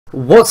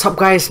What's up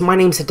guys, my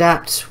name's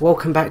Adapt.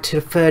 Welcome back to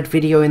the third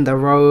video in the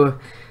row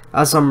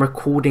as I'm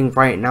recording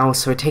right now.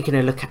 So we're taking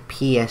a look at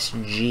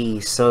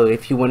PSG. So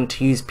if you want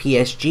to use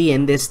PSG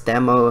in this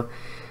demo,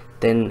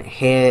 then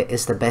here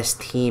is the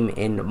best team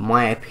in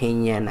my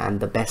opinion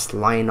and the best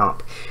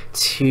lineup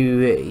to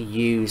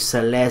use.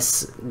 So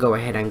let's go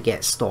ahead and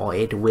get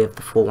started with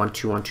the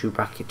 4-1-2-1-2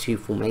 bracket 2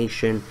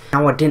 formation.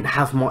 Now I didn't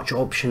have much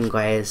option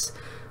guys.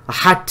 I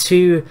had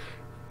to.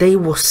 They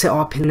will set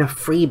up in a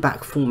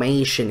 3-back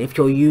formation. If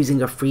you're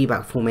using a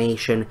 3-back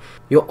formation,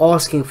 you're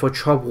asking for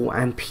trouble,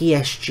 and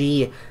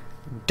PSG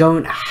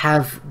don't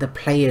have the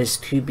players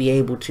to be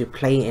able to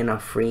play in a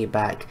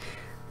 3-back.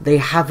 They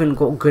haven't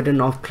got good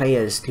enough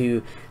players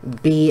to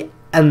be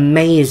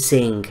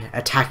amazing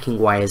attacking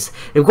wise.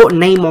 They've got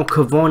Neymar,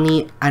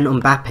 Cavani and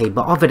Mbappe,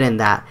 but other than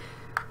that,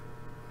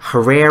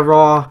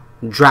 Herrera,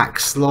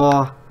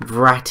 Draxler,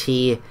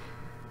 Verratti,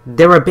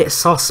 they're a bit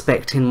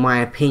suspect in my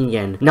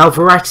opinion. Now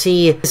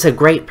Verratti is a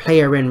great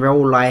player in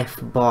real life,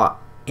 but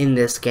in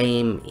this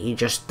game he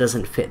just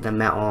doesn't fit the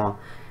meta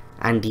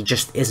and he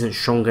just isn't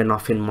strong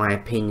enough in my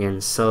opinion.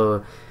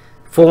 So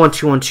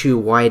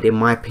 4-1-2-1-2 wide in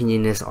my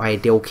opinion is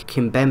ideal.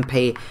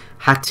 Kimpembe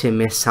had to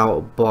miss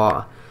out,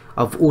 but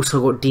I've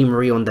also got Di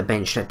Maria on the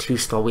bench at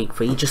 2-star weak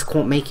foot. He just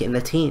can't make it in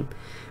the team,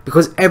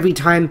 because every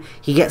time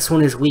he gets on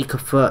his weaker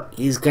foot,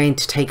 he's going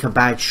to take a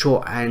bad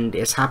shot, and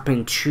it's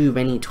happened too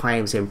many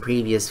times in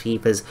previous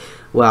Fifas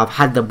where I've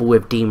had the ball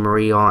with Di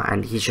Maria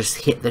and he's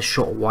just hit the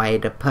shot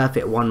wide, a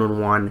perfect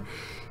one-on-one,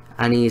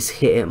 and he's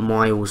hit it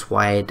miles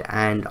wide,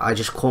 and I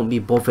just can't be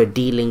bothered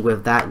dealing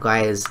with that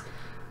guys.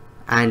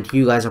 And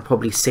you guys are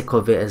probably sick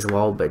of it as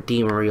well, but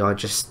Di Maria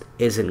just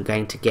isn't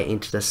going to get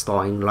into the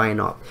starting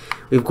lineup.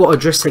 We've got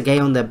Idrissa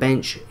Gueye on the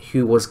bench,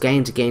 who was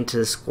going to get into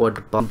the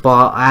squad, but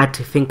I had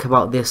to think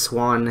about this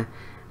one,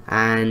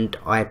 and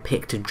I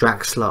picked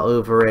Draxler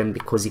over him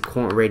because he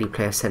can't really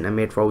play a centre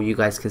mid role. You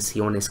guys can see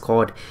on his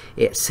card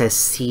it says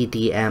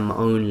CDM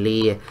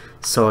only,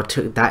 so I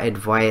took that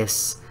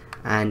advice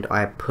and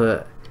I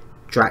put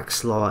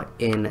Draxler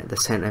in the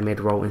centre mid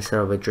role instead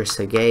of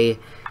Idrissa Gueye.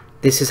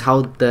 This is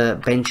how the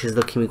bench is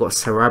looking. We got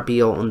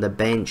Sarabia on the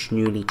bench,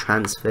 newly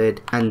transferred,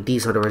 and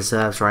these are the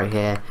reserves right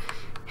here.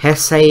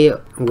 Hesse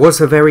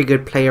was a very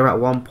good player at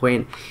one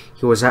point.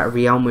 He was at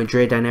Real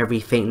Madrid and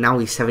everything. Now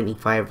he's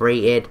 75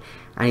 rated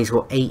and he's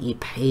got 80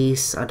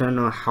 pace. I don't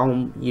know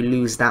how you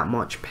lose that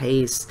much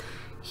pace.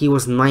 He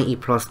was 90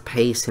 plus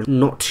pace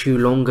not too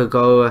long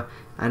ago,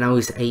 and now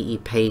he's 80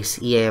 pace.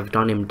 EA have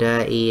done him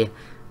dirty.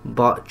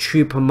 But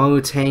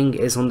Choupo-Moting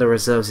is on the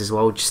reserves as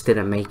well, just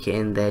didn't make it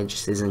in there,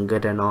 just isn't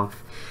good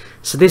enough.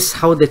 So this is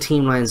how the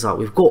team lines up.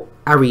 We've got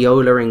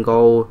Areola in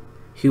goal.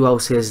 Who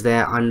else is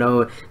there? I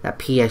know that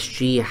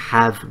PSG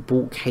have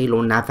bought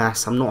Keylor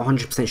Navas. I'm not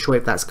 100% sure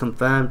if that's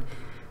confirmed.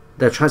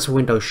 The transfer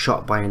window is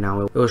shut by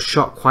now. It was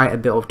shut quite a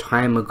bit of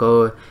time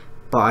ago,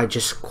 but I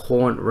just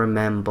can't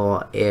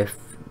remember if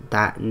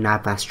that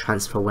Navas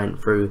transfer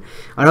went through.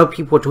 I know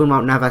people are talking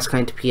about Navas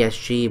going to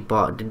PSG,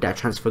 but did that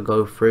transfer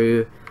go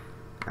through?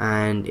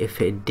 And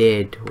if it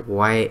did,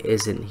 why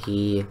isn't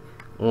he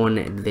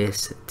on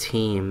this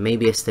team?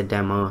 Maybe it's the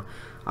demo.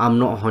 I'm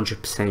not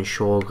 100%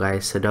 sure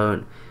guys, so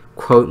don't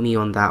quote me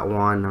on that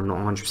one. I'm not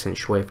 100%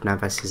 sure if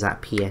Navas is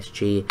at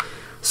PSG.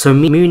 So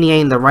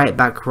Meunier in the right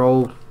back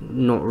role.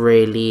 Not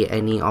really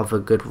any other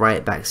good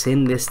right backs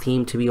in this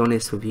team, to be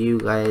honest with you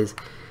guys,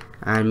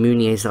 and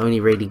Meunier is the only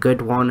really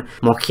good one.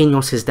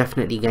 Marquinhos is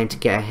definitely going to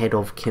get ahead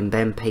of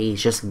Kimpembe.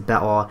 He's just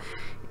better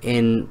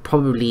in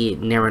probably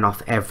near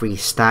enough every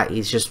stat.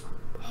 He's just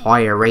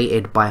higher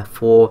rated by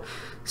 4,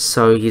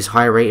 so he's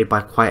higher rated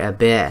by quite a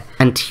bit.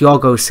 And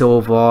Thiago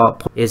Silva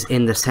is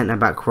in the centre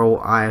back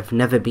role. I've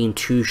never been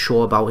too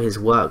sure about his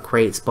work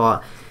rates,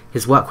 but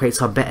his work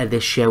rates are better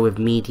this year with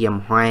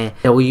medium high.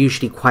 They were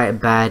usually quite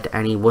bad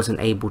and he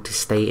wasn't able to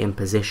stay in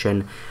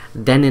position.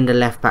 Then in the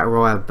left back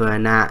row I have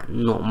Bernat.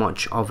 Not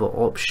much other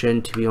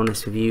option, to be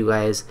honest with you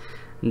guys.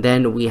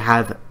 Then we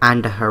have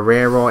Ander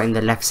Herrera in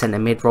the left centre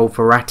mid role,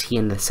 Verratti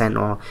in the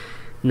centre.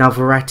 Now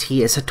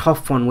Verratti, it's a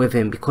tough one with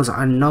him because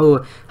I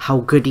know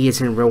how good he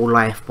is in real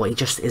life, but he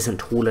just isn't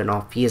tall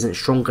enough, he isn't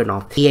strong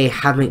enough. EA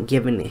haven't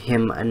given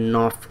him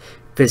enough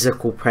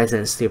physical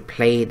presence to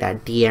play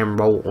that DM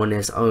role on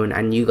his own,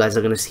 and you guys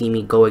are going to see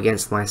me go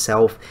against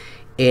myself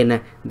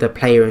in the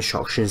player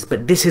instructions.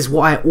 But this is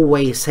what I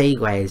always say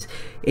guys,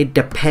 it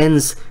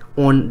depends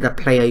on the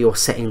player you're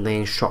setting the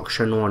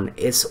instruction on.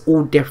 It's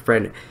all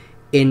different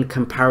in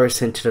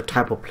comparison to the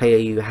type of player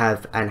you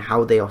have and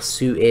how they are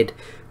suited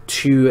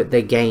to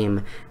the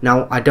game.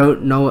 Now I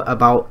don't know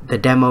about the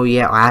demo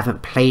yet, I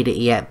haven't played it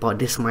yet, but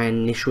this is my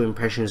initial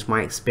impressions,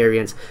 my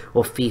experience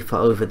of FIFA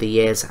over the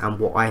years and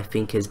what I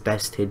think is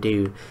best to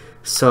do.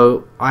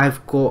 So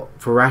I've got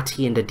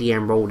Verratti in the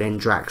DM role, then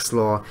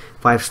Draxler.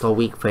 5-star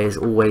weak foot is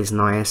always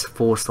nice,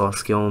 4-star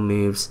skill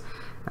moves,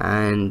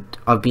 and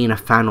I've been a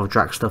fan of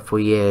Draxler for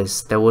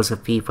years. There was a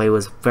FIFA, it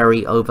was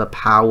very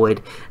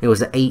overpowered. It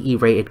was an 80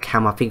 rated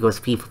cam, I think it was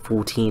FIFA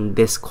 14.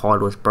 This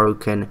card was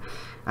broken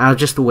And I've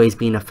just always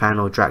been a fan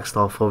of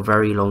Draxler for a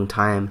very long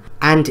time.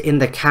 And in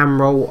the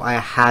cam role, I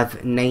have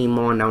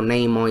Neymar. Now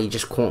Neymar, you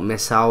just can't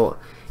miss out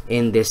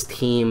in this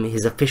team.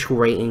 His official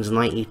rating is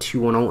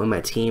 92 on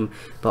Ultimate Team,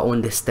 but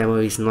on this demo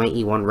he's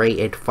 91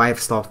 rated,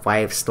 5-star,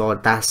 5-star.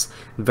 That's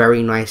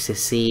very nice to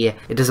see.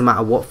 It doesn't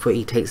matter what foot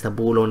he takes the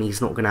ball on,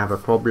 he's not going to have a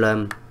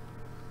problem.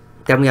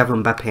 Then we have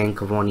Mbappe and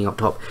Cavani up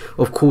top.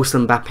 Of course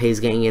Mbappe is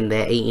getting in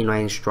there,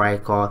 89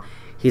 striker.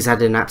 He's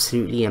had an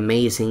absolutely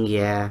amazing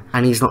year,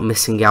 and he's not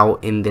missing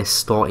out in this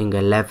starting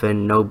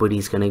 11.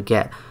 Nobody's going to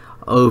get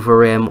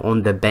over him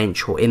on the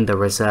bench or in the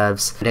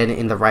reserves. And then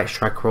in the right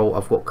striker role,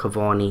 I've got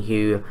Cavani,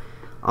 who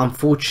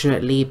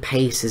unfortunately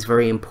pace is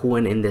very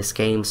important in this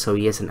game, so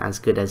he isn't as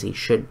good as he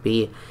should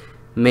be.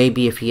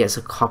 Maybe if he gets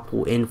a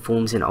couple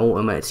informs in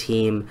Ultimate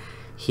Team,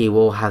 he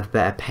will have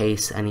better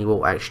pace and he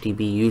will actually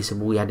be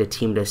usable. We had a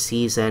team this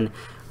season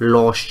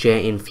last year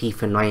in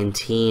FIFA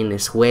 19.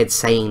 It's weird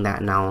saying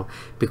that now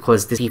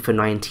because this FIFA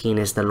 19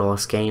 is the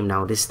last game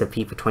now. This is the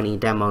FIFA 20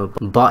 demo,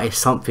 but it's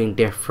something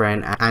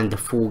different, and the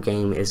full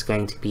game is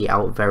going to be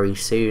out very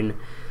soon.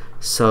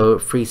 So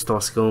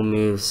 3-star skill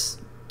moves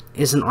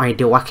isn't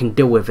ideal. I can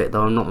deal with it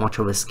though, I'm not much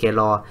of a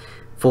skiller.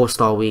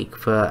 4-star weak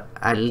foot,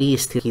 at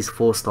least he's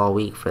 4-star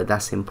weak foot,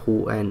 that's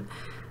important.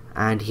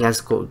 And he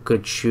has got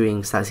good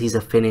shooting stats. He's a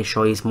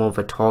finisher, he's more of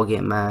a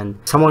target man,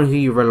 someone who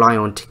you rely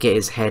on to get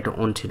his head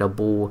onto the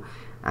ball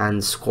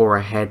and score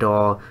a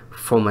header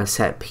from a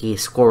set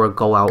piece, score a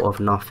goal out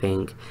of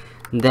nothing.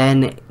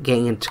 Then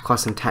getting into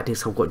custom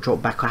tactics, I've got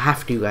drop back. I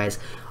have to, guys,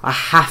 I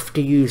have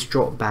to use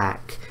drop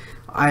back.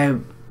 I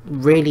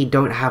really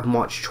don't have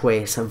much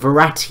choice.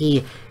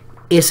 Verratti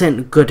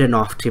isn't good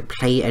enough to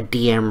play a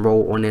DM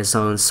role on his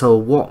own, so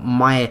what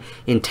my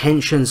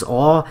intentions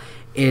are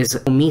is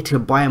for me to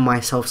buy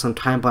myself some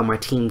time by my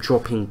team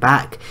dropping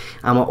back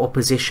and my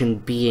opposition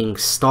being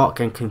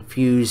stuck and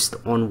confused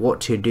on what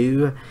to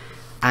do.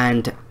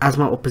 And as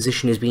my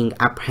opposition is being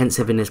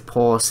apprehensive in his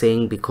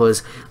passing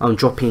because I'm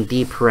dropping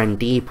deeper and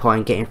deeper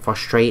and getting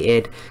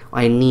frustrated,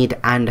 I need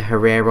Ander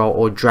Herrera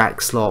or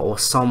Draxler or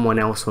someone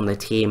else on the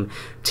team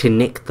to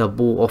nick the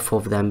ball off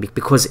of them,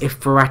 because if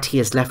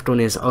Verratti is left on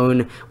his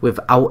own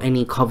without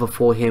any cover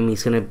for him,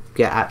 he's going to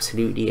get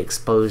absolutely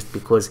exposed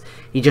because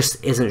he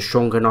just isn't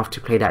strong enough to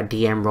play that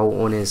DM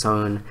role on his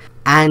own,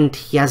 and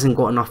he hasn't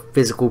got enough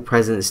physical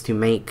presence to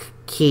make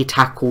key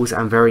tackles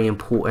and very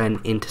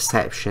important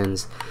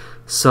interceptions.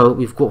 So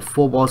we've got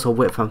 4 bars of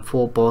width and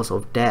 4 bars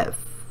of depth.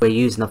 We're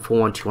using a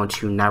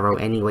 4-1-2-1-2 narrow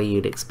anyway,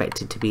 you'd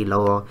expect it to be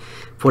lower.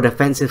 For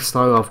defensive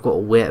style, I've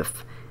got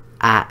width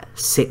at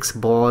 6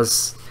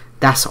 bars.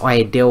 That's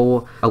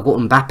ideal. I've got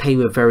Mbappe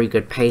with very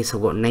good pace.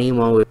 I've got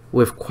Neymar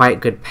with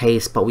quite good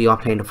pace, but we are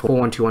playing a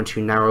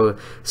 4-1-2-1-2 narrow.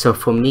 So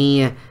for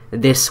me,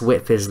 this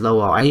width is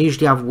lower. I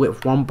usually have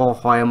width 1 bar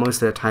higher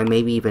most of the time,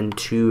 maybe even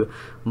 2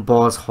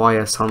 bars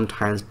higher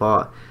sometimes,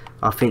 but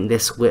I think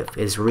this width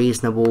is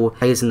reasonable.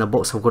 Players in the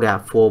box, I've got it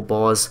at 4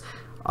 bars.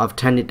 I've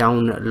turned it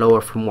down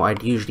lower from what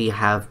I'd usually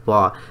have,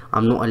 but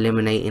I'm not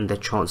eliminating the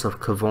chance of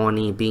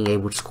Cavani being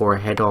able to score a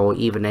header or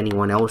even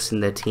anyone else in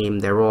the team.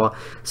 There are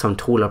some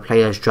taller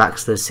players.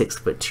 Draxler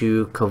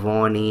 6'2",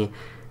 Cavani,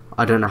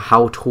 I don't know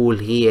how tall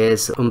he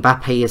is.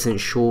 Mbappe isn't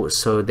short,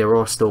 so there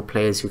are still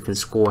players who can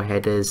score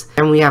headers.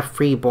 Then we have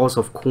 3 bars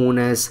of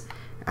corners,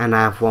 and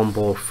I have 1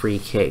 ball of free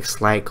kicks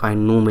like I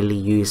normally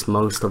use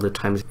most of the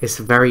time. It's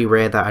very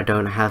rare that I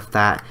don't have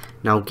that.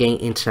 Now getting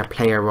into the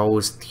player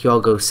roles,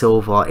 Thiago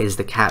Silva is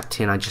the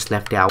captain. I just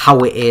left it out how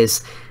it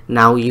is.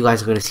 Now you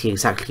guys are going to see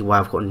exactly why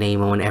I've got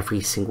Neymar on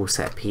every single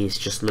set piece.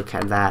 Just look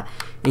at that.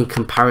 In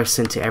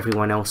comparison to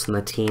everyone else on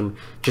the team,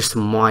 just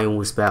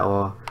miles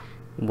better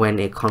when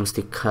it comes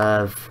to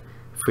curve,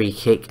 free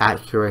kick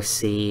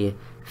accuracy,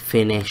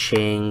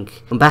 finishing.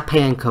 Mbappe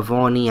and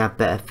Cavani have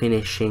better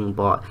finishing,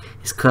 but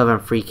his curve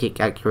and free kick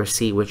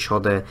accuracy, which are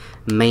the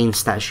main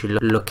stats you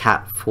look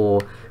at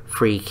for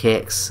free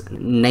kicks.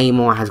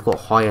 Neymar has got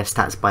higher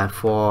stats by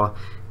far.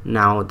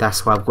 Now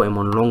that's why I've got him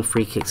on long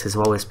free kicks as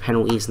well as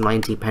penalties,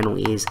 90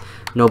 penalties.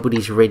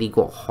 Nobody's really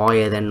got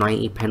higher than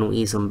 90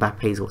 penalties.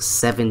 Mbappe's got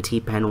 70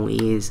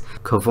 penalties.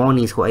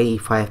 Cavani's got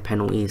 85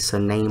 penalties, so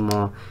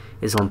Neymar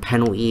is on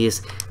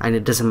penalties, and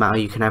it doesn't matter,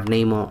 you can have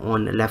Neymar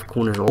on left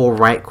corners or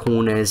right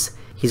corners.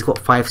 He's got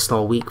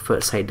 5-star weak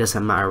foot, so it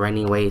doesn't matter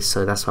anyway,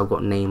 so that's why I've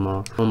got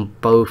Neymar on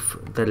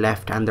both the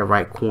left and the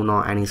right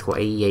corner, and he's got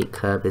 88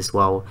 curve as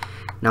well.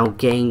 Now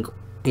getting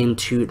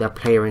into the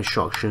player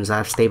instructions, I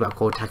have stay back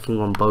or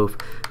attacking on both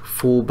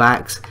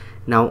fullbacks.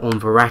 Now on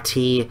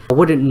Verratti, I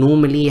wouldn't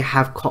normally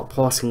have cut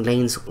passing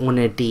lanes on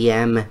a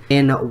DM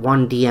in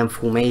 1DM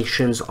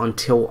formations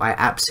until I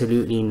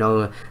absolutely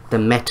know the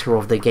meta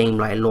of the game.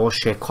 Like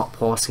last year, cut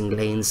passing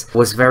lanes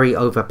was very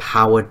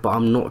overpowered, but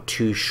I'm not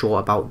too sure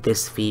about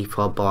this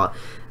FIFA. But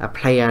a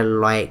player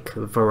like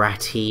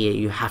Verratti,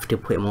 you have to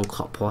put him on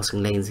cut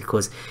passing lanes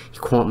because he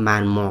can't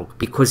man mark,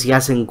 because he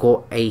hasn't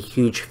got a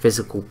huge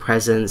physical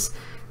presence.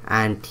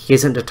 and he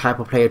isn't the type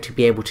of player to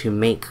be able to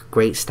make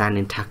great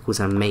standing tackles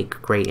and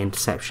make great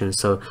interceptions.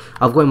 So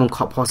I've got him on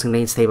cut passing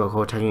lane, stay back,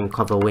 attacking and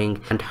cover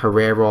wing, and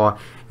Herrera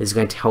is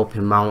going to help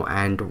him out,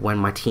 and when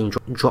my team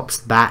drops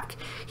back,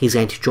 he's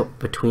going to drop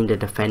between the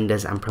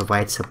defenders and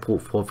provide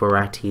support for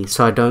Verratti,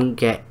 so I don't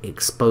get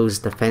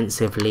exposed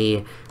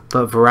defensively.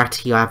 But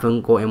Verratti, I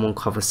haven't got him on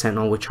cover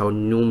centre, which I would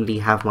normally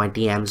have my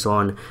DMs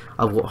on.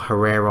 I've got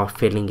Herrera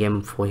filling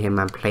in for him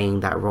and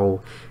playing that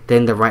role.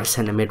 Then the right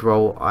centre mid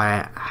role,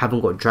 I haven't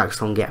got Drax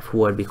on get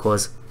forward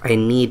because I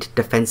need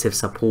defensive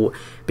support,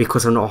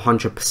 because I'm not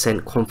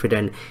 100%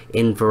 confident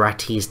in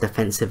Verratti's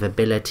defensive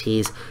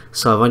abilities.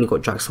 So I've only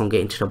got Drax on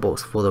getting to the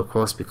box for the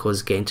cross,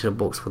 because getting to the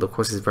box for the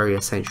cross is very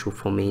essential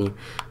for me.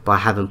 But I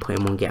haven't put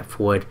him on get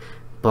forward.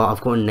 But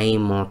I've got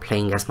Neymar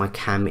playing as my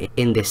cam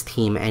in this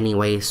team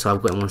anyway, so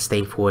I've got him on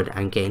stay forward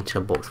and get into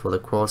the box for the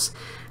cross.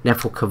 Then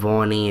for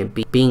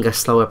Cavani, being a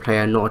slower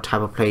player, not a type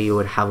of player you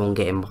would have on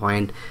getting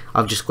behind,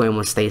 I've just got him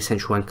on stay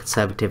central and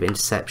conservative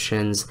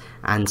interceptions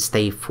and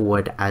stay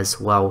forward as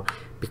well,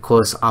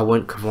 because I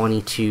want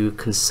Cavani to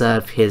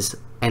conserve his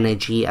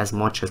energy as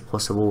much as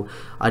possible.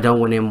 I don't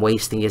want him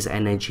wasting his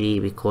energy,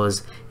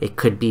 because it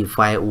could be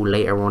vital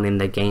later on in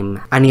the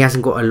game, and he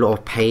hasn't got a lot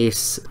of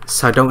pace,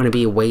 so I don't want to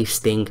be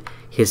wasting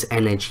his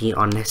energy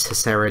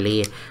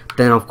unnecessarily.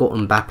 Then I've got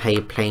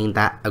Mbappe playing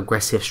that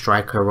aggressive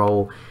striker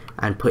role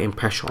and putting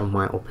pressure on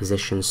my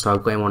opposition, so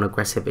I've got him on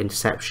aggressive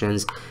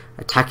interceptions.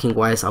 Attacking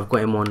wise, I've got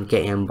him on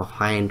getting him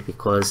behind,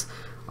 because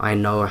I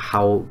know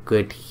how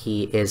good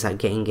he is at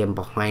getting in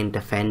behind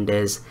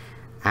defenders,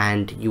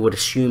 and you would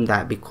assume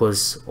that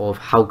because of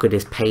how good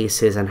his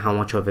pace is and how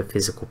much of a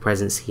physical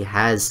presence he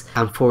has.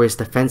 And for his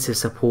defensive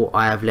support,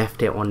 I have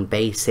left it on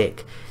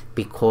basic,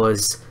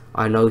 because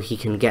I know he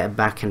can get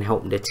back and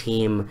help the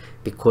team,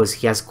 because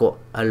he has got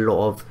a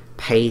lot of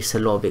pace, a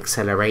lot of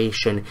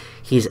acceleration.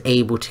 He's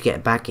able to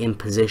get back in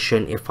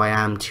position if I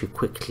am to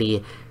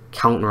quickly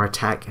counter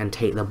attack and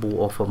take the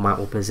ball off of my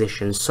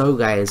opposition. So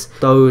guys,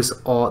 those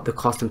are the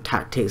custom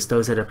tactics,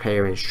 those are the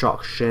player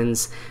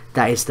instructions.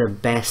 That is the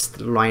best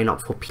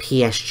lineup for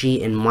PSG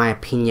in my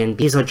opinion.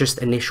 These are just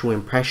initial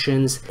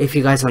impressions. If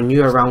you guys are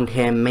new around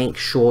here, make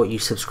sure you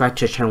subscribe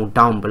to the channel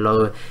down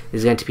below.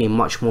 There's going to be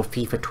much more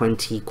FIFA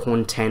 20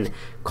 content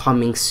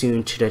coming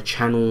soon to the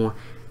channel,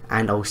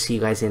 and I'll see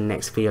you guys in the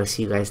next video.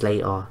 See you guys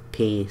later.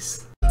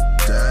 Peace.